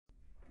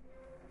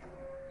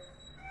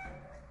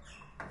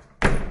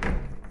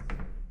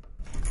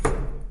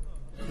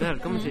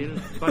Välkommen till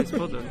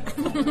Bajspodden.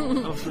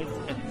 Avsnitt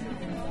 1.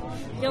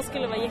 Jag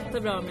skulle vara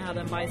jättebra om jag hade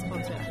en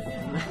bajspodd, tror jag.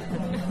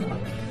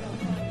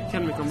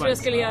 Kan mycket om Så bajs. jag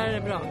skulle göra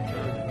det bra.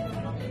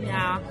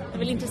 Ja, jag är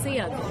väl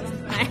intresserad.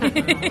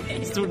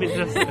 Nej. Stort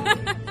intresse.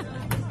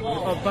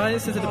 Av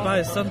bajset eller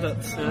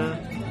bajsandet?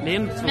 Det är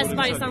en Mest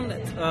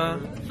bajsandet.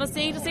 Fast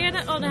jag är intresserad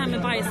av det här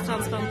med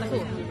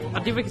bajstransplantation. Ja,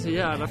 det verkar så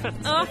jävla fett.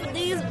 Ja, för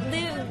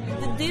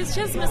det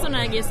känns som en sån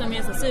här grej som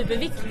är så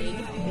superviktig.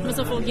 Men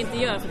som folk inte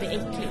gör för det är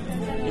äckligt.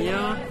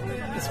 Ja.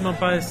 Som man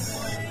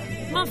bajs...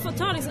 Man får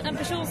ta liksom en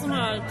person som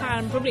har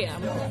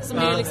tarmproblem. Som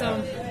är liksom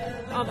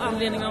av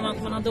anledning av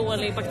att man har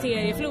dålig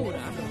bakterieflora.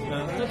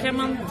 Då kan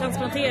man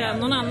transplantera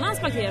någon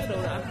annans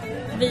bakterieflora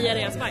via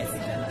deras bajs.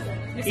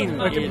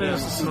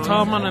 Så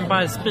tar man en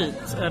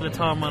bajsbit eller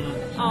tar man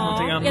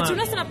någonting annat? Jag tror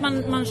nästan att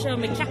man kör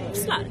med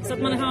kapslar. Så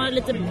att man har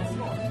lite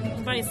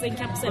bajs i en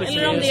kapsel.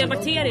 Eller om det är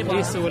bakterier bara. Det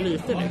är så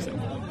lite liksom.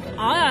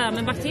 Ja,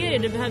 men bakterier,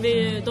 du behöver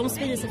ju, de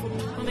sprider sig fort.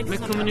 Men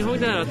kommer ni ihåg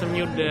det här att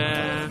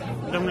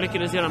de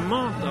lyckades göra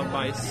mat av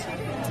bajs?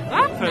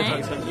 Va?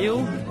 Nej.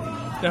 Jo.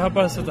 Jag har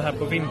bara sett det här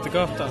på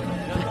Vintergatan.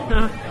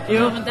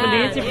 Jo, men det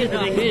är typ lite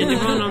en grej. Det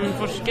var någon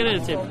forskare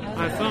typ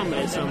här för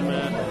mig som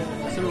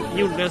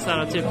gjorde så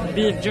här typ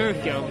beef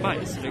jerky av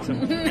bajs liksom.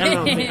 Eller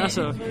någonting.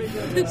 Alltså,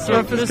 så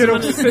varför ska det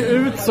också se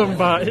ut som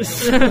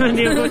bajs? Men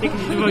det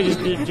var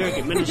just beef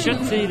jerky. Men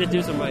kött ser lite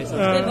ut som bajs. Alltså.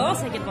 Det var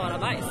säkert bara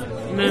bajs.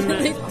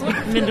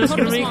 Men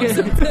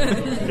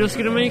då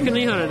skulle man ju kunna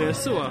göra det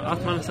så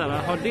att man så här,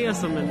 har det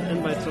som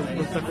en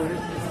bajstransplantation.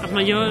 Att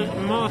man gör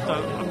mat av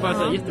bara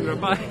så här, jättebra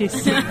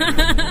bajs.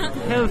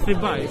 Healthy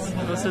bajs.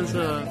 Och sen så...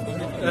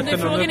 Men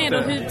frågan är då,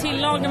 hur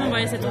tillagar man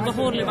bajset och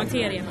behåller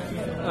bakterierna?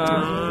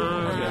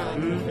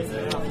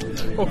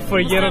 Och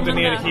får igenom det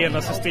ner i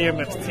hela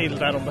systemet till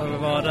där de behöver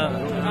vara.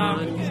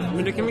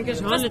 Men du kan man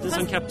kanske ha lite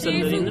som kapsel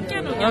där inne. Det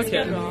funkar nog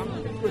ganska bra.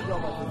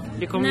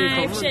 Det kommer ju komma.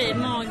 Nej, i och för sig,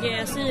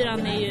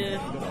 magsyran är ju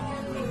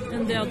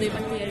en dödlig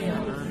bakterie.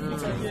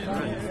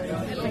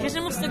 Man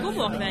kanske måste gå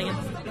bakvägen.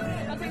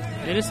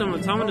 Är det som,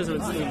 tar man det som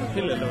ett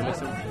stilpiller då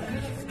liksom?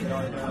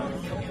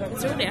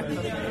 Jag tror det.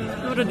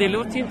 Ja, det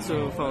låter inte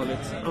så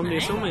farligt. Om det är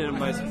så man gör en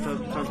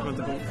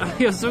bajstransplantation.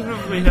 Jag såg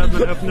framför mig att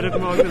man öppnar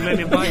upp magen och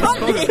lägger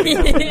bajskorv.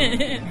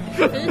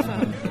 Fy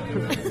fan.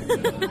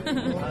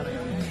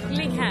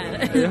 Ligg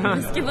här.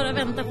 Du ska bara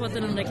vänta på att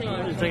den är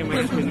klar. Jag tänker man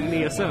kanske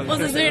nesa. Och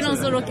så är det någon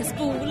som råkar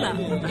spola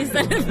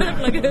istället för att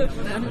plocka upp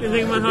den. Jag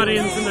tänker man har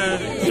en sån där,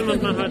 som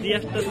att man har ett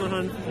hjärta, att man har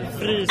en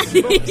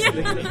frysbox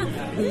liksom.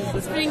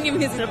 Så springer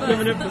med sig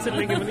man upp och så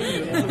lägger man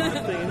in den.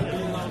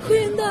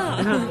 Skynda!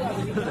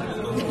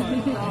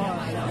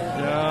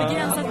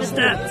 Begränsat med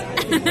stöt.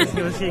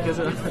 Ska man kika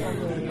så?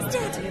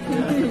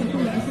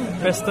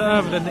 Bästa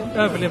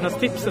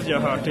överlevnadstipset jag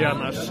har hört är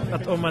annars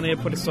att om man är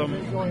på liksom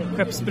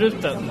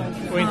skeppsbruten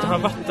och inte har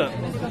vatten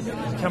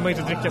kan man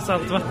inte dricka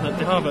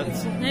saltvattnet i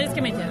havet. Nej, det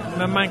ska man inte göra.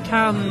 Men man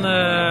kan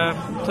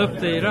ta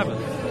upp det i röven.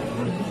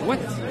 What?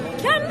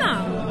 Kan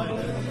man?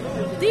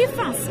 Det är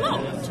fan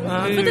smart.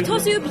 För det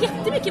tas ju upp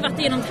jättemycket vatten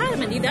genom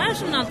tarmen. Det är där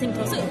som allting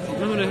tas upp.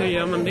 Men hur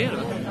gör man det då?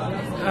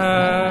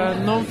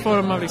 Någon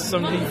form av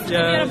liksom man kan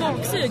göra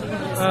baksug.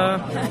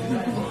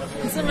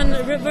 Som en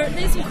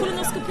det är som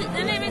kolonoskopi.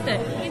 Nej, vet inte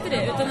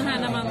det. Utan den här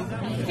när man...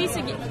 Det finns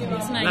ju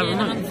såna här grejer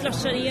när man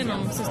flashar igenom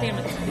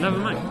systemet.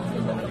 Nevermind.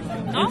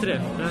 Ja. Inte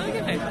det?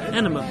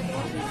 Enema.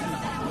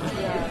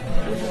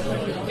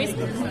 Visst.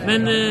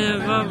 Men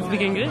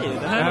vilken grej.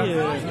 Det här är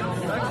ju...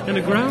 En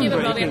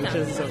groundbreaking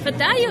känns det som. För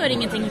där gör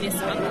ingenting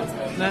riskvattnet.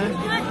 Nej.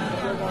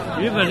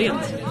 Det är ju bara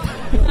rent.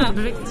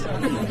 Perfekt.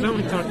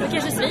 Det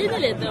kanske svider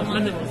lite om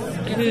man...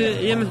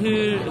 Men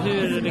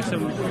hur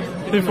liksom...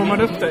 Hur får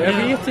man upp det? Jag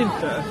vet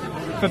inte.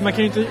 För att man kan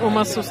ju inte... Om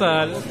man så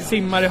här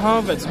simmar i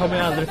havet så har man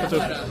ju aldrig fått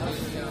upp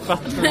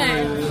vatten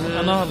i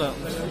analen.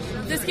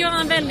 Det ska vara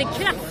en väldig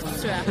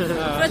kraft, tror jag.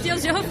 För att jag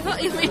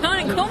har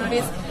en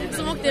kompis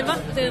som åkte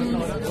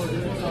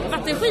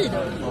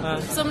vattenskidor.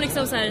 Som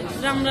liksom så här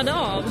ramlade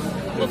av.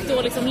 Och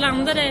då liksom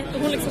landade...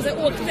 Och hon liksom så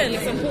här åkte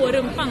liksom på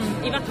rumpan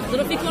i vattnet. Och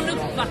då fick hon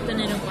upp vatten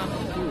i rumpan.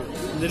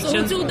 Så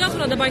hon trodde att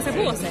hon hade bajsat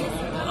på sig.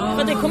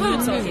 För att det kom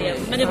ut saker igen.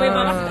 Men det var ju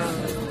bara vatten.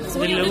 Så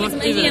hon gjorde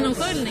liksom en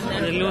genomsköljning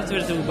där. Det låter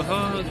väldigt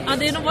obehagligt. Ja,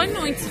 det var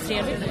nog inte så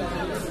trevligt.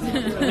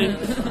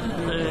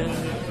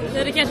 Det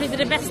är kanske inte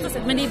det bästa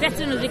sättet. Men det är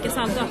bättre än att dricka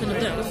saltvatten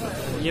och dö.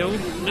 Jo,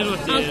 det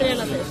låter allt är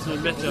relativt. Som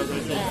ett bättre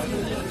alternativ.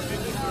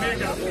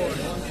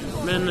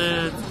 Men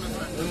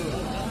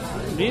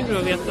det är ju bra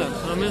att veta.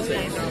 Ja, men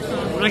sig.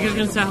 Man kanske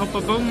kan säga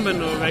hoppa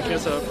bomben och verkligen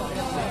så.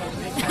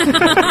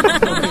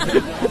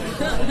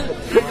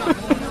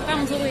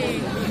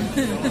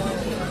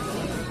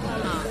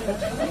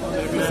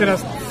 Det ser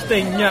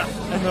stänga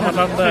när man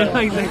landar.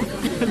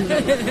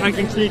 Man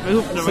kan knipa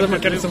ihop när så man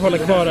kan liksom hålla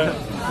kvar det.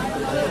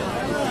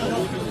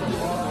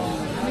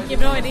 Mycket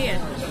bra idé.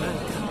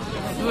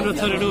 Och då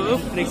tar du då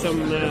upp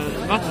liksom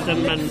vatten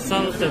men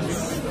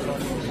saltet.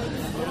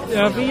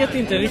 Jag vet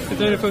inte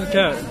riktigt hur det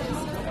funkar.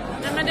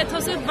 Nej, men det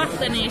tas upp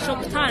vatten i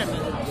tjocktarmen.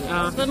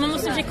 Ja. Så man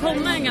måste försöka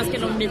komma en ganska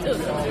lång bit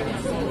upp.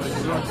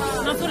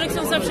 Man får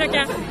liksom så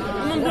försöka,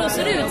 om man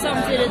blåser ut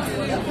samtidigt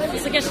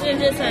så kanske det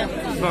blir så här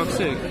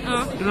baksug.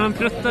 Ja. När man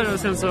pruttar och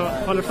sen så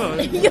håller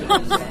för. Ja.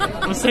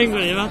 Och sen går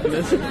det i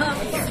vattnet.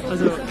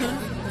 Alltså.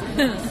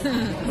 Ja.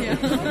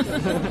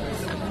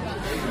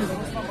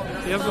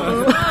 Jag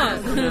bara...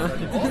 Ja.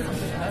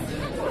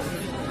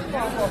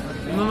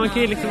 Men man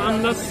kan ju liksom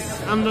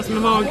andas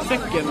med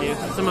magsäcken ju,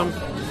 så man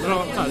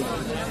pratar.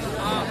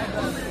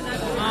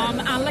 Ja,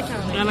 men alla kan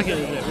det. Alla kan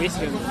det,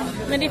 visserligen.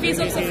 Men det finns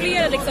också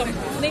flera liksom.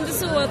 Det är inte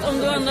så att om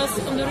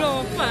du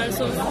rapar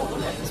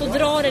så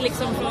drar det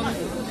liksom från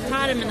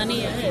tarmen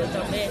nere,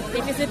 utan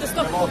det finns lite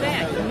stopp på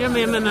vägen. Ja,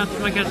 men jag menar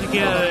att man kanske kan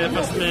göra det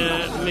fast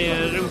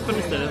med rumpan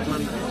istället.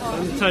 Man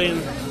tar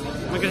in,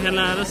 man kan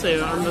lära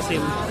sig att andas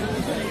in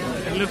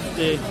luft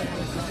i...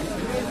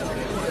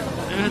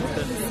 Jag vet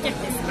inte.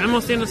 Man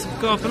måste ju ändå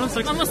skapa någon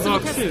slags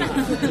baksug.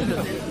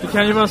 Det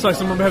kan ju vara en sak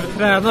som man behöver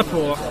träna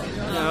på.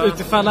 Ja.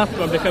 Utifall att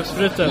man blir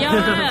skeppsbruten. Ja.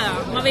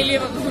 Man vill ju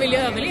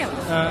överleva.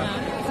 Ja.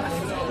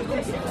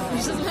 Det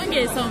är så en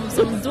grej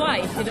som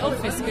Dwight i The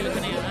Office skulle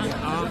kunna göra.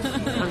 Ja,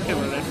 han kan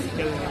det.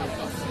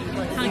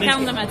 Han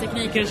kan de här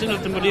teknikerna. Kanske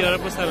något de borde göra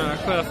på sådana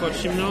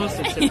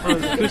sjöfartsgymnasiet. Typ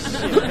hans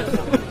kurser.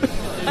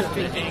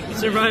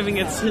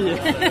 Surviving at sea.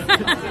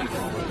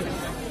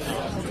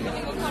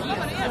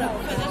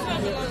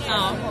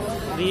 Ja.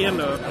 Det är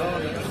ändå...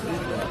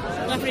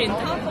 Varför inte?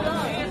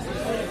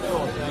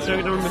 Så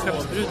de med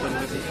skeppsbruten.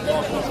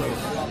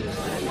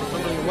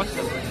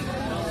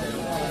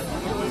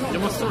 Det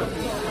måste man.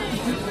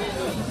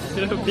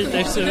 Det är att bita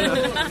i syra.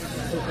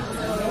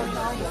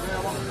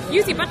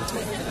 Just i batt.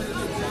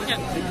 Ja.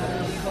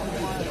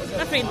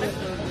 Varför inte?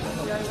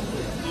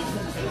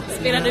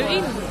 Spelar du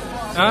in?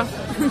 Ja.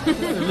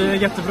 Det blir en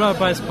jättebra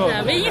bajspodd.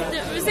 Ja, vi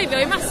har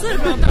ju massor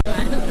att prata om.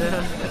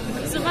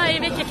 Så varje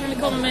vecka kan vi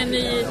komma med en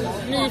ny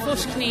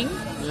forskning.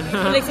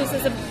 Och liksom så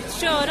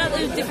köra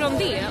utifrån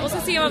det. Och så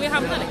se var vi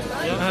hamnar.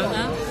 Ja.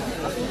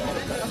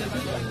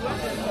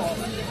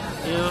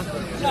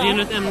 Det är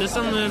ju ett ämne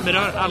som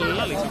berör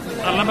alla liksom.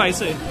 Alla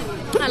bajsar ju.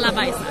 Alla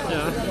bajsar. Ja.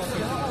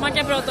 Man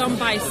kan prata om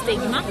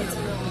bajsstigmat.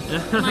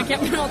 Man kan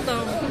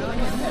prata om...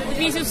 Det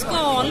finns ju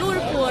skalor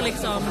på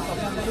liksom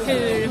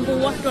hur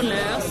hårt och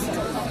löst.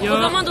 Ja. Och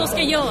vad man då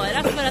ska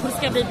göra för att det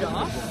ska bli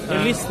bra.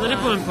 Jag lyssnade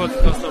på en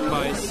podcast om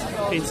bajs.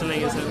 Finns så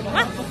länge sedan. Va?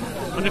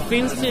 Och det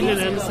finns tydligen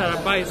en så här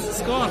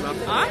bajsskala.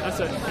 Ja.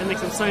 Alltså en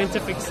liksom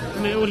scientific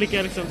med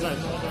olika liksom så här.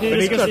 Men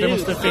det är klart det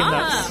måste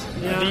finnas.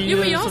 Ja. Det är ju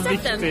Jo, jag har så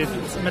sett den.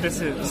 viktigt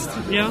medicinskt.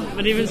 Ja,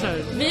 men det är väl så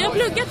här. Vi har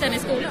pluggat den i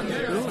skolan.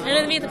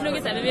 Eller vi har inte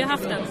pluggat den, men vi har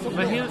haft den.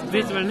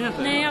 Vet du vad den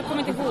heter? Nej, jag kommer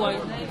inte ihåg.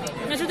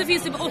 Men jag tror det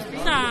finns typ 8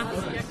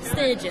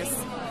 stages.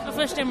 Och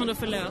först är man då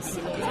för lös.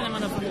 Sen är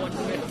man då för hård.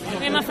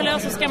 Men är man för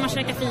lös så ska man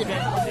käka fibrer.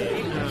 Ja.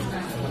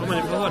 Om man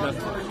är för hård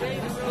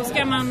då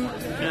ska man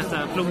äta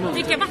plommon.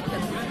 Dricka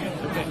vatten.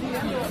 Okay.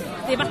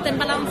 Det är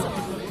vattenbalansen.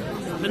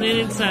 Men är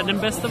det inte så här, den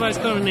bästa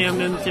bajskorven är om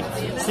den typ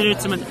ser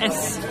ut som ett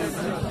S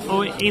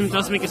och inte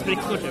har så mycket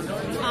sprickor typ.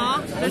 Ja,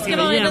 den ska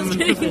inte vara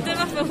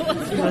för hård.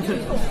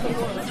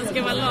 Den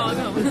ska vara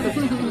lagom.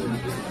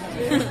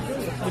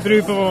 Det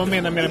beror på vad man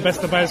menar med den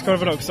bästa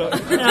bajskorven också.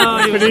 Ja,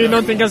 för det är ju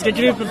någonting ganska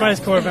grymt med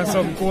bajskorven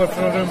som går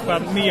från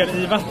rumpan ner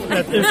i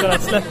vattnet utan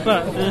att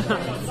släppa.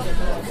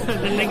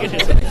 Den lägger sig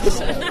så.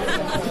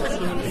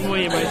 Som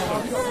moj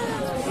bajskorv.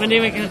 Men det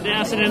är verkligen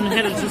alltså den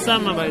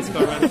hälsosamma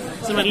bajskorven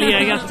som har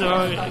legat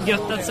och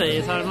göttat sig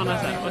i tarmarna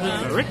så här. Och nu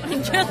bara...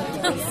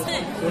 Göttat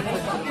sig?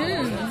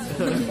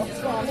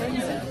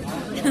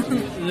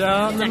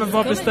 Ja, men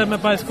vad bestämmer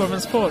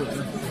bajskorvens form?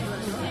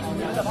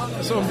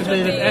 Så om det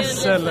blir ett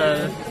S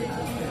eller...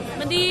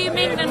 Men det är ju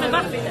mängden med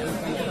vatten.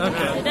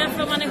 Okay.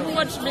 Därför om man är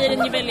hård så blir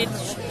den ju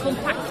väldigt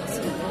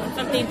kompakt.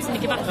 För att det är inte så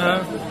mycket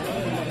vatten.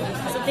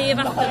 Så det är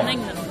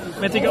vattenmängden.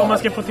 Men jag tycker om man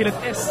ska få till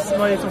ett S,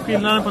 vad är det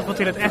skillnaden på att få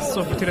till ett S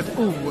och få till ett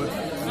O?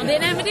 Ja,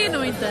 nej, men det är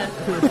nog inte.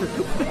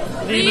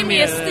 Det är ju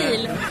mer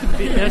stil.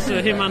 Det är alltså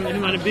hur man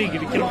är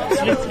byggd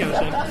kroppsligt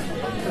kanske.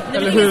 Det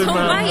är ingen som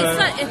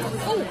bajsar ett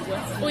O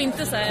och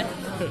inte så här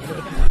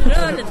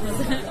rör lite med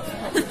sig.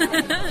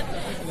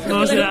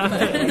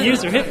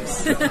 Use your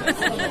hips.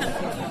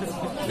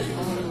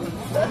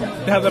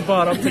 Det handlar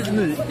bara om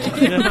teknik.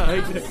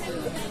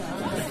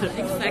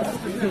 Exakt.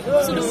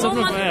 Så då, om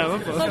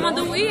man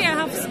då är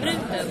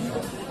havsbruten,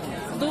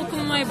 då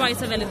kommer man ju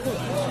bajsa väldigt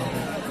hårt.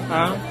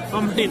 Ja,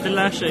 om man inte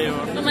lär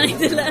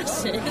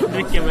sig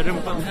dricka med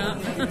rumpan. Ja.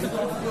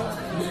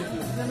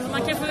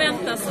 Man kan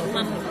förväntas att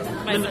man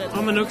bajsar. Men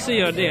om man också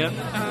gör det,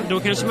 då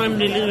kanske man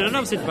blir lurad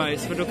av sitt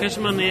bajs. För då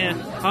kanske man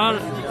har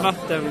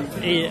vatten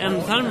i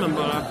ändtarmen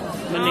bara,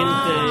 men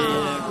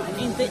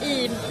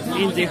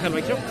inte i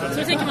själva kroppen. Så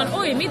då tänker man,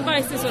 oj, mitt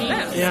bajs är så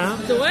löst. Ja.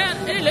 Då är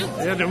det lugnt.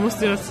 Ja, då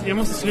måste jag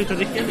måste sluta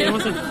dricka. Jag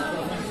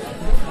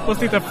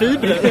måste hitta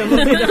fibrer.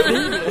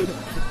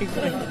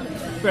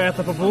 Börja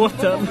äta på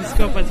båten.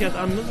 Skapa ett helt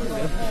annat.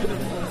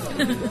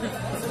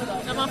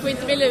 Ja, man får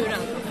inte bli lurad.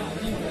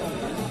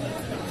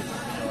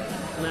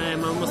 Nej,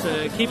 man måste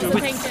keep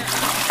your wits.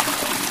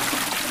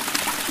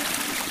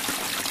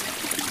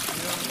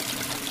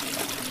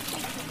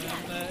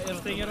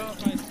 stänger av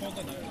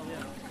Bajspodden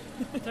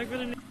nu. Tack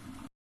för att ni